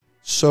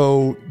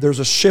so there's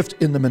a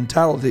shift in the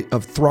mentality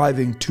of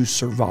thriving to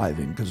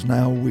surviving, because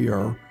now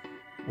we're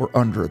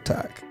under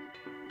attack.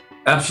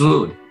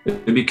 Absolutely.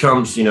 It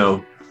becomes,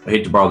 I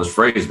hate to borrow this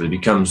phrase, but it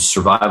becomes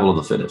survival of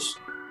the fittest.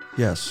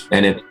 Yes.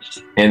 And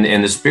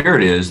the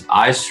spirit is,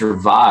 I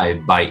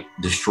survive by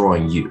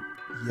destroying you.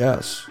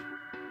 Yes.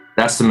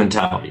 That's the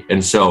mentality.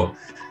 And so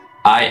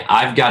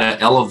I've got to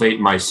elevate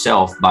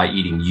myself by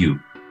eating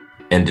you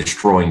and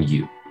destroying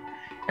you.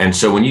 And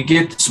so when you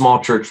get the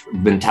small church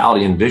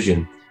mentality and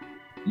vision,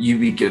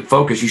 you get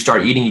focused, you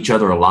start eating each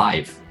other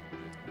alive,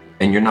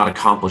 and you're not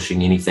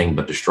accomplishing anything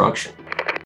but destruction.